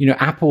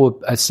 Apple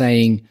are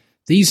saying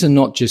these are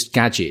not just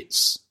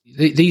gadgets.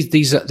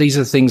 These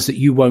are things that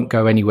you won't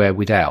go anywhere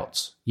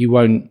without. You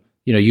won't,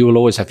 you will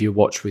always have your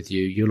watch with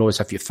you. You'll always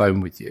have your phone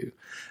with you.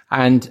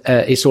 And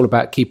it's all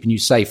about keeping you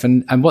safe.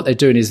 And what they're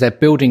doing is they're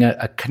building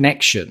a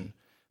connection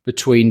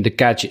between the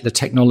gadget, the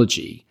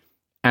technology,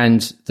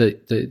 and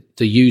the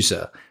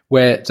user,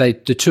 where the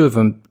two of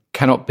them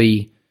cannot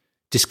be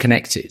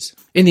disconnected.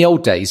 In the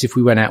old days, if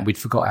we went out and we'd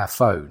forgot our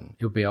phone,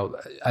 it would be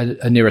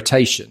an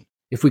irritation.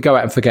 If we go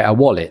out and forget our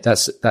wallet,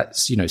 that's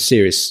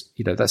serious.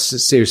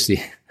 That's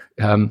seriously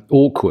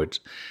awkward.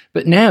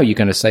 But now you're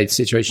going to say the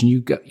situation,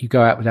 you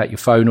go out without your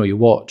phone or your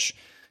watch,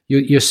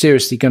 you're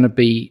seriously going to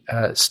be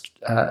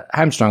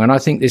hamstrung. And I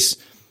think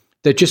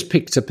they've just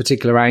picked a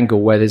particular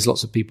angle where there's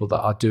lots of people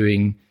that are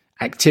doing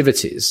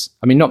activities.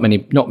 I mean, not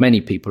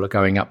many people are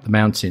going up the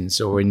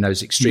mountains or in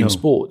those extreme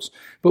sports,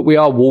 but we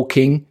are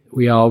walking,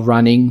 we are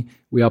running,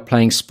 we are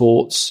playing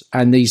sports,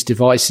 and these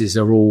devices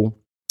are all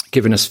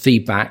giving us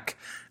feedback,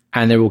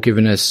 and they're all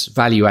giving us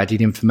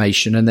value-added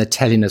information, and they're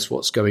telling us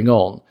what's going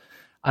on.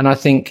 And I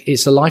think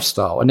it's a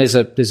lifestyle. And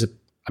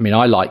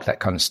I like that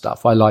kind of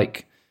stuff. I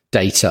like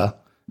data.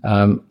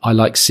 I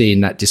like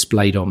seeing that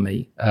displayed on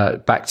me,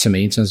 back to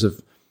me in terms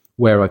of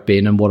where I've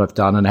been and what I've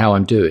done and how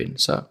I'm doing.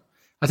 So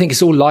I think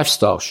it's all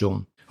lifestyle,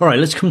 Sean. All right,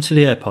 let's come to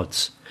the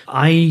AirPods.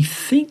 I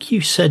think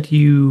you said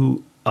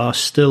you are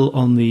still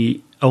on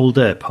the old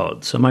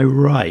AirPods. Am I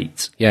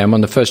right? Yeah, I'm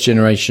on the first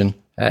generation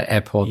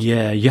AirPod.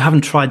 Yeah, you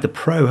haven't tried the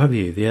Pro, have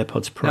you? The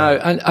AirPods Pro? No,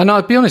 and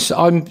I'll be honest,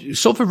 I'm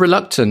sort of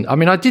reluctant. I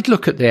mean, I did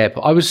look at the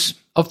AirPod.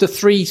 Of the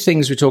three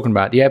things we're talking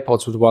about, the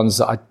AirPods were the ones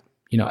that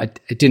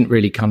it didn't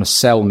really kind of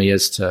sell me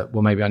as to,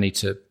 well, maybe I need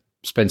to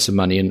spend some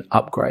money and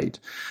upgrade.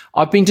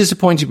 I've been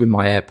disappointed with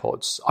my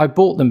AirPods. I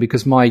bought them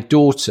because my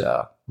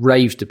daughter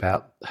raved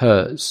about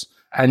hers.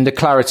 And the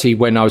clarity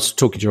when I was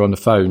talking to her on the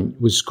phone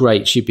was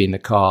great. She'd be in the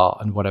car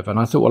and whatever. And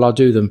I thought, well, I'll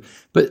do them.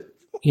 But,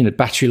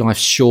 battery life's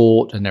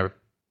short and they're a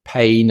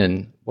pain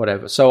and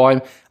whatever. So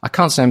I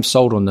can't say I'm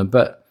sold on them,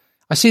 but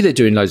I see they're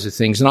doing loads of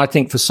things. And I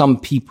think for some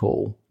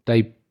people,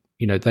 they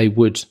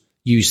would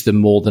use them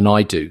more than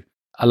I do.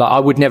 I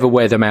would never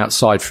wear them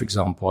outside, for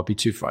example. I'd be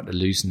too frightened of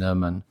losing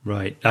them. And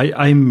right.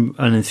 I'm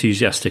an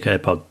enthusiastic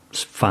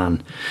AirPods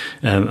fan.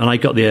 And I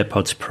got the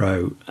AirPods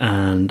Pro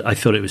and I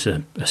thought it was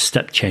a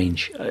step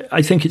change.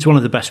 I think it's one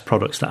of the best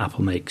products that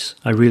Apple makes.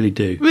 I really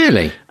do.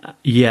 Really?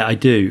 Yeah, I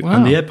do. Wow.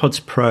 And the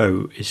AirPods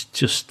Pro is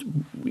just,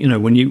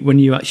 when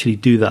you actually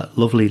do that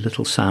lovely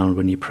little sound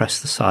when you press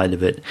the side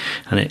of it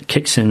and it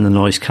kicks in the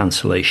noise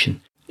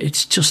cancellation,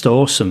 it's just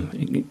awesome,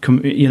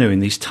 in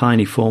these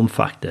tiny form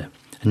factor.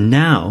 And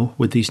now,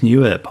 with these new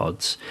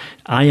AirPods,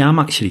 I am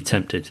actually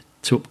tempted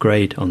to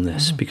upgrade on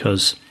this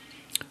because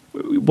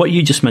what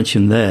you just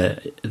mentioned there,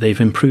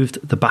 they've improved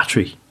the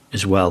battery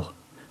as well.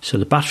 So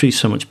the battery is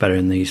so much better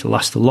in these,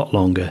 last a lot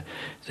longer.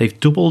 They've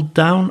doubled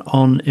down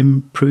on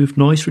improved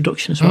noise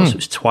reduction as well, so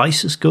it's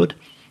twice as good.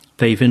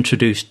 They've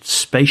introduced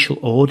spatial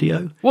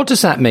audio. What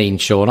does that mean,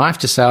 Sean? I have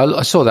to say,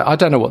 I saw that. I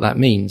don't know what that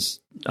means.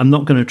 I'm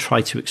not going to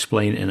try to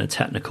explain it in a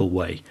technical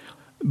way,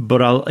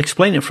 but I'll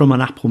explain it from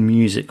an Apple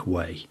Music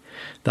way.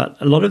 That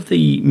a lot of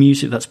the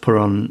music that's put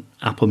on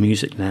Apple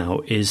Music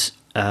now is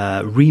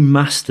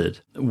remastered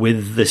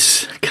with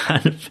this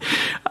kind of,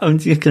 I'm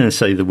just going to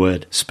say the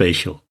word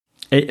spatial.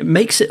 It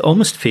makes it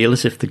almost feel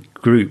as if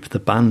the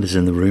band is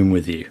in the room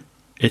with you.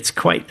 It's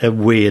quite a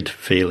weird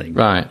feeling.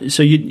 Right.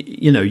 So,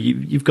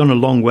 you've gone a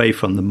long way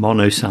from the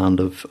mono sound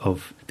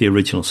of the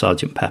original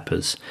Sgt.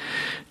 Pepper's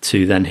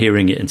to then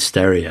hearing it in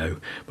stereo.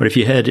 But if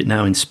you heard it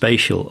now in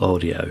spatial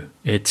audio,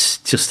 it's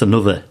just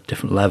another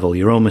different level.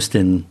 You're almost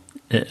in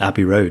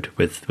Abbey Road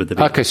with the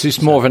Beatles. Okay, so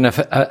it's more of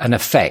an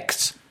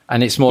effect,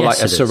 and it's more like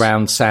a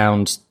surround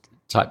sound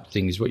type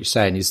thing is what you're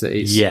saying, is that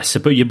it's... Yes,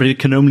 but it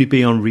can only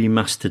be on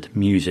remastered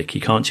music.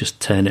 You can't just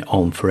turn it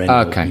on for any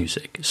other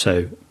music.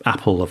 So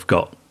Apple have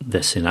got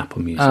this in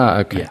Apple Music.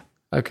 Okay. Yeah.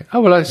 Okay.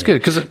 Oh, well, that's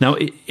good. Cause now,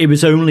 it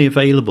was only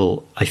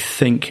available, I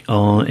think,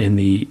 in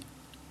the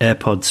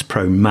AirPods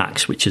Pro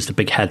Max, which is the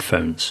big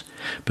headphones.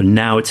 But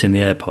now it's in the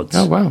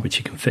AirPods, which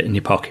you can fit in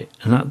your pocket.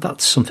 And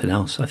that's something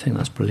else. I think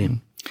that's brilliant.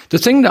 The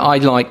thing that I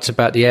liked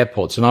about the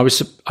AirPods,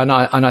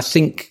 and I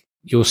think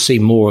you'll see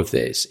more of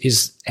this,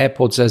 is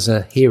AirPods as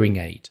a hearing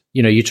aid.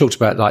 You talked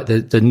about like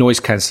the noise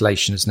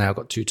cancellation has now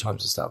got 2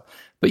 times the stuff,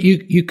 but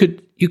you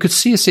could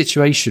see a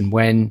situation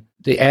when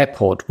the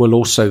AirPod will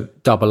also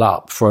double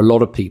up for a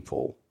lot of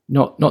people.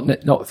 Not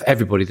for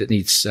everybody that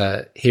needs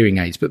hearing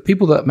aids, but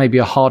people that maybe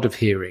are hard of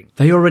hearing.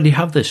 They already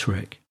have this,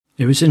 Rick.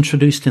 It was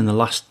introduced in the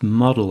last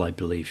model, I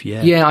believe.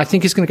 Yeah. Yeah, I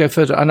think it's going to go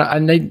further,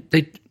 and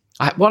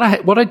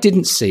what I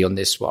didn't see on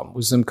this one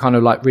was them kind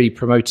of like really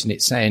promoting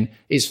it, saying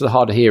it's for the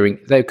hard of hearing.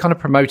 They're kind of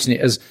promoting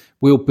it as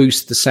we'll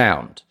boost the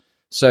sound,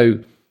 so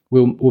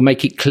we'll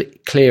make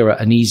it clearer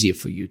and easier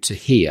for you to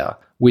hear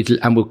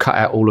and we'll cut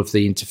out all of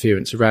the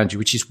interference around you,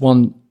 which is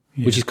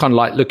which is kind of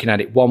like looking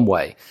at it one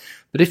way.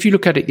 But if you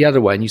look at it the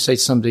other way and you say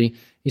to somebody,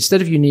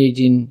 instead of you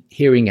needing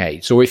hearing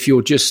aids, or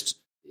particularly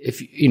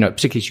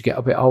as you get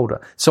a bit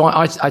older. So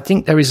I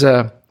think there is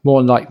a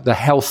more like the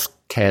health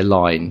care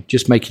line,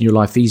 just making your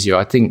life easier.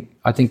 I think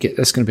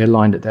that's going to be a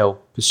line that they'll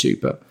pursue.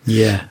 But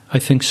yeah, I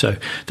think so.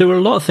 There were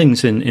a lot of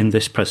things in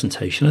this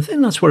presentation. I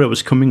think that's where it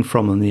was coming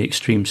from on the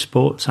extreme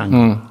sports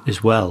angle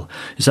as well,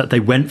 is that they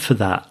went for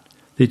that.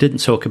 They didn't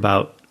talk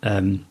about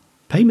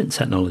payment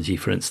technology,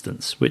 for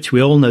instance, which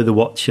we all know the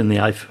watch and the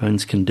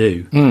iPhones can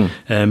do.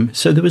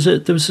 So there was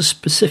a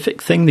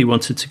specific thing they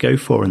wanted to go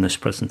for in this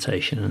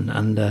presentation,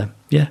 and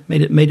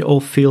made it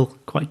all feel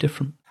quite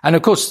different. And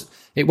of course,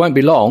 it won't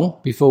be long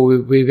before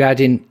we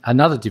add in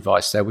another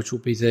device there, which will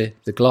be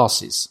the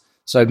glasses.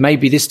 So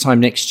maybe this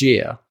time next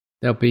year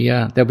there'll be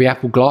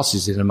Apple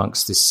glasses in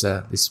amongst this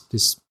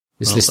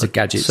list of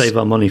gadgets. Save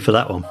our money for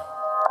that one.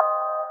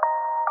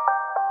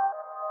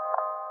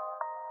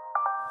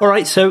 All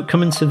right, so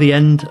coming to the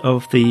end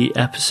of the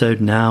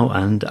episode now,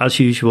 and as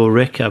usual,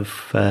 Rick,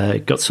 I've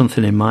got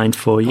something in mind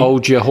for you.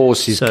 Hold your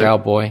horses,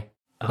 cowboy.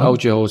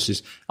 Hold your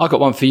horses. I got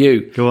one for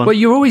you. Go on. Well,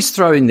 you're always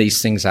throwing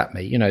these things at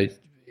me,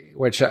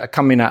 which are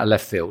coming out of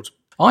left field.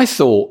 I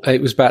thought it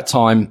was about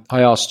time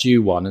I asked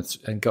you one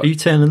and got. Are you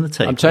turning the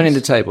tables? I'm turning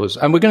the tables,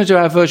 and we're going to do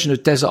our version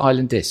of Desert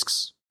Island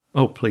Discs.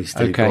 Oh, please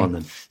do. Okay. Go on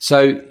then.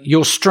 So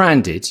you're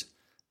stranded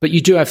But you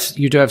do have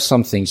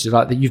some things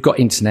like that. You've got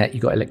internet,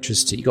 you've got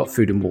electricity, you've got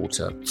food and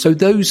water. So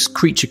those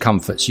creature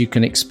comforts you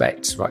can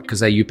expect, right? Because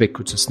they're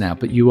ubiquitous now.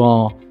 But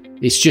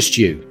it's just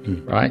you,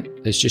 right?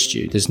 There's just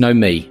you. There's no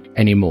me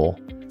anymore.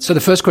 So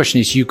the first question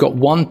is, you've got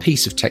one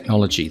piece of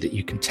technology that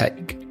you can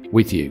take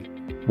with you.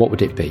 What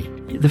would it be?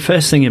 The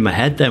first thing in my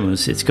head then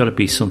was it's got to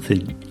be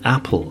something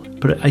Apple.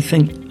 But I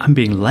think I'm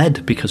being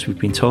led because we've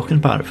been talking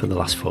about it for the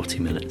last 40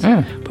 minutes.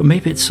 Yeah. But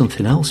maybe it's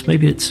something else.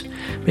 Maybe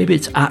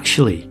it's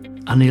actually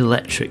an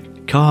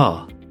electric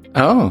car.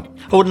 Oh.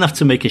 I wouldn't have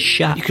to make a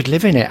shack. You could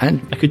live in it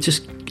and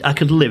I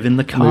could live in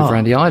the car. move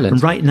around the island.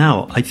 And right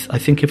now, I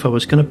think if I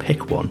was going to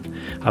pick one,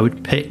 I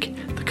would pick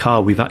the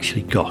car we've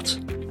actually got.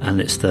 And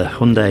it's the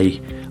Hyundai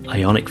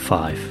Ioniq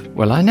 5.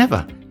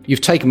 Well,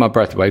 you've taken my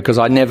breath away because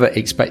I never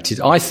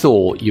expected. I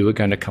thought you were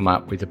going to come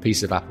up with a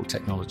piece of Apple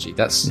technology.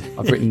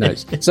 I've written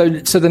notes. So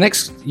the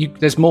next,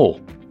 there's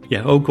more.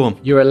 Yeah, go on.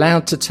 You're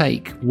allowed to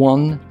take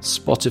one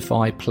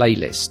Spotify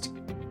playlist.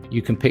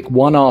 You can pick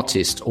one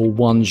artist or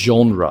one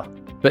genre,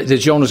 but the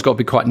genre's got to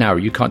be quite narrow.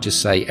 You can't just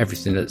say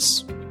everything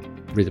that's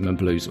rhythm and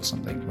blues or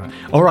something. Right?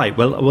 All right.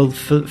 Well,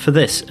 for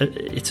this,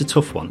 it's a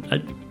tough one.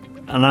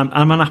 And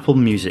I'm an Apple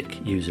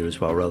Music user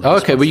as well.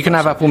 Okay, well, you can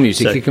have Apple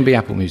Music. So it can be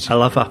Apple Music. I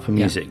love Apple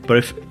Music. Yeah.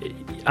 But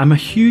I'm a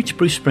huge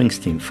Bruce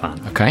Springsteen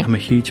fan. Okay. I'm a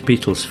huge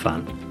Beatles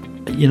fan.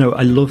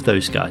 I love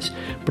those guys.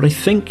 But I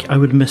think I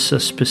would miss a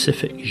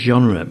specific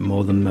genre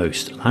more than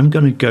most. I'm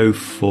going to go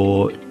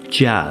for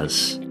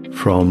jazz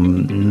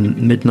from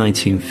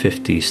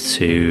mid-1950s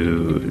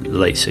to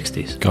late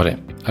 60s. Got it.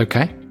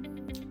 Okay.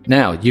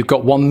 Now, you've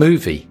got one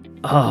movie.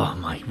 Oh,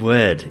 my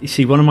word. You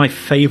see, one of my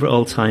favourite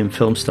all-time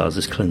film stars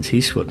is Clint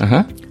Eastwood.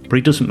 Uh-huh. But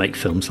he doesn't make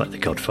films like The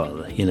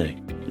Godfather,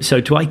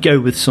 So do I go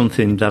with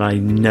something that I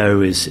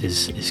know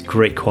is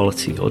great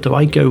quality, or do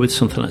I go with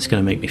something that's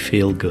going to make me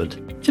feel good?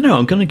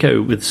 I'm going to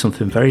go with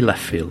something very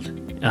left field,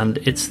 and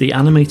it's the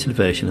animated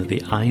version of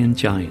The Iron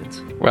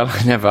Giant. Well,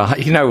 I never...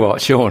 You know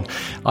what, Sean?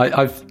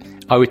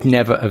 I would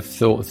never have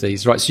thought of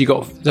these. Right, so you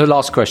got the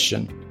last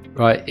question,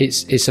 right?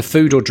 It's a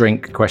food or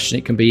drink question.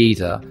 It can be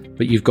either,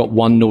 but you've got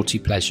one naughty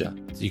pleasure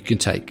you can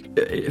take.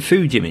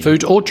 Food, you mean?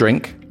 Food or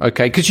drink,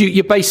 okay? Because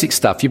your basic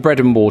stuff, your bread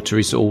and water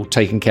is all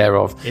taken care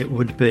of. It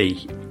would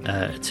be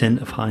a tin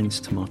of Heinz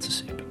tomato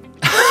soup.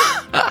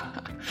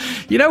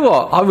 You know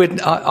what?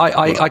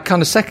 I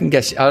kind of second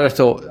guess. I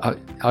thought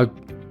I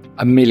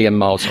a million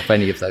miles off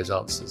any of those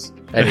answers.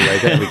 Anyway,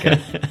 there we go.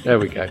 There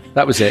we go.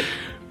 That was it.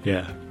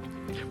 Yeah.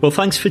 Well,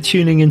 thanks for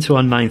tuning into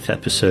our 9th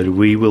episode.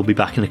 We will be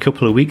back in a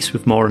couple of weeks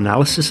with more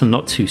analysis and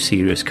not too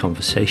serious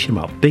conversation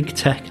about big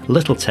tech,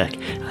 little tech,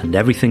 and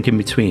everything in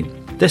between.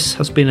 This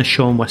has been a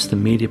Sean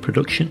Weston Media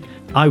production.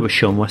 I was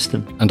Sean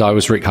Weston. And I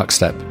was Rick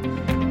Huckstep.